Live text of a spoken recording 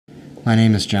My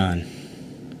name is John.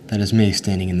 That is me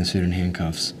standing in the suit and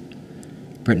handcuffs.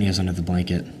 Brittany is under the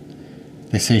blanket.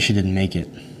 They say she didn't make it.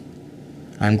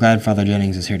 I am glad Father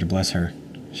Jennings is here to bless her.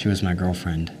 She was my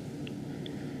girlfriend.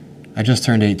 I just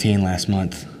turned 18 last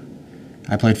month.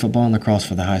 I played football and lacrosse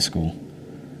for the high school.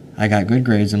 I got good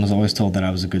grades and was always told that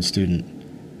I was a good student.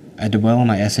 I did well on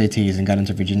my SATs and got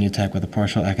into Virginia Tech with a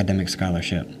partial academic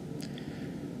scholarship.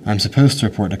 I'm supposed to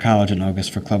report to college in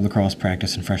August for club lacrosse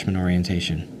practice and freshman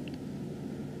orientation.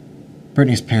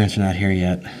 Brittany's parents are not here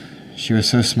yet. She was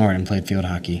so smart and played field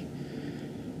hockey.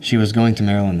 She was going to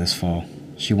Maryland this fall.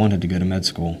 She wanted to go to med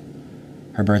school.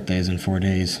 Her birthday is in 4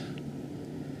 days.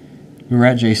 We were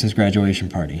at Jason's graduation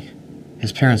party.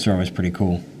 His parents are always pretty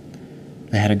cool.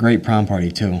 They had a great prom party,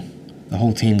 too. The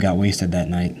whole team got wasted that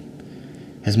night.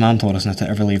 His mom told us not to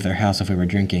ever leave their house if we were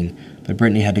drinking, but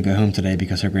Brittany had to go home today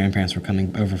because her grandparents were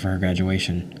coming over for her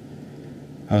graduation.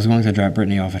 I was going to drop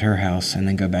Brittany off at her house and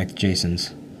then go back to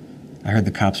Jason's. I heard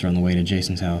the cops are on the way to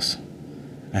Jason's house.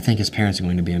 I think his parents are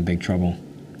going to be in big trouble.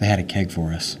 They had a keg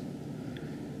for us.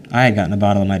 I had gotten a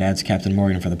bottle of my dad's Captain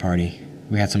Morgan for the party.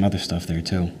 We had some other stuff there,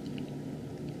 too.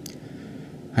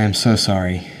 I am so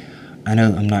sorry. I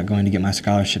know I'm not going to get my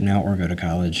scholarship now or go to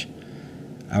college.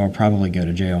 I will probably go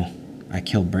to jail. I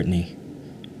killed Brittany.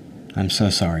 I'm so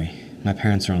sorry. My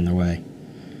parents are on their way.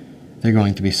 They're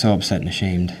going to be so upset and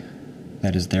ashamed.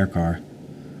 That is their car.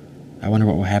 I wonder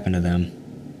what will happen to them.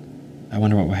 I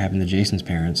wonder what will happen to Jason's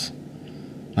parents.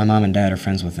 My mom and dad are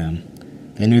friends with them.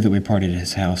 They knew that we partied at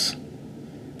his house.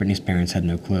 Brittany's parents had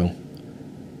no clue.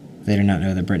 They did not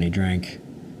know that Brittany drank.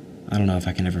 I don't know if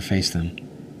I can ever face them.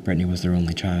 Brittany was their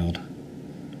only child.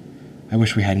 I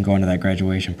wish we hadn't gone to that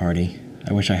graduation party.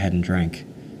 I wish I hadn't drank.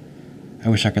 I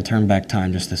wish I could turn back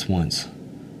time just this once.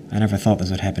 I never thought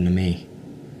this would happen to me.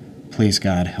 Please,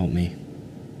 God, help me.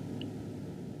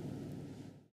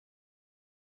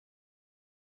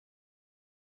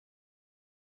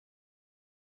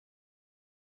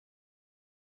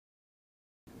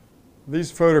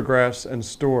 These photographs and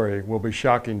story will be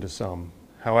shocking to some.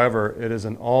 However, it is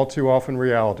an all too often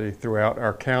reality throughout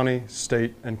our county,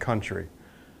 state, and country.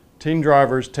 Teen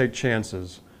drivers take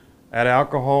chances, add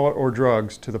alcohol or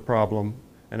drugs to the problem,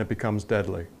 and it becomes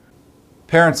deadly.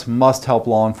 Parents must help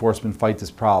law enforcement fight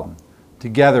this problem.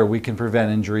 Together, we can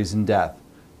prevent injuries and death.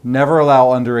 Never allow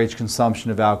underage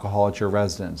consumption of alcohol at your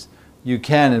residence. You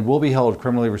can and will be held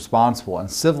criminally responsible and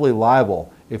civilly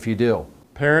liable if you do.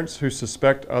 Parents who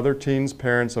suspect other teens'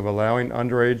 parents of allowing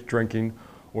underage drinking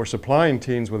or supplying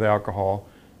teens with alcohol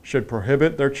should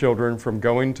prohibit their children from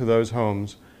going to those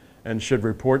homes and should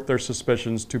report their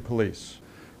suspicions to police.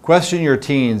 Question your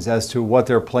teens as to what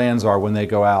their plans are when they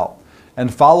go out,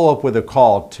 and follow up with a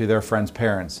call to their friends'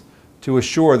 parents to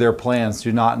assure their plans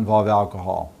do not involve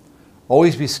alcohol.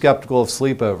 Always be skeptical of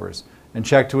sleepovers and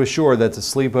check to assure that the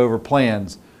sleepover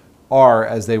plans are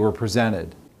as they were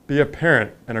presented. Be a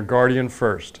parent and a guardian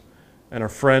first, and a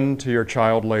friend to your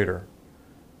child later.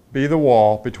 Be the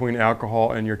wall between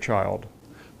alcohol and your child.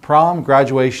 Prom,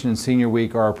 graduation, and senior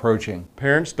week are approaching.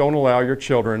 Parents, don't allow your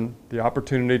children the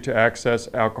opportunity to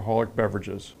access alcoholic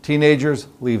beverages. Teenagers,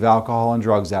 leave alcohol and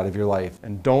drugs out of your life.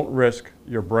 And don't risk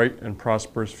your bright and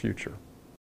prosperous future.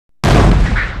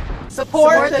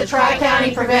 Support the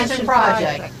Tri-County Prevention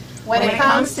Project. When it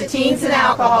comes to teens and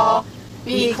alcohol,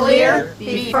 be clear,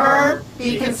 be firm,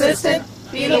 be consistent,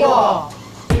 be the wall.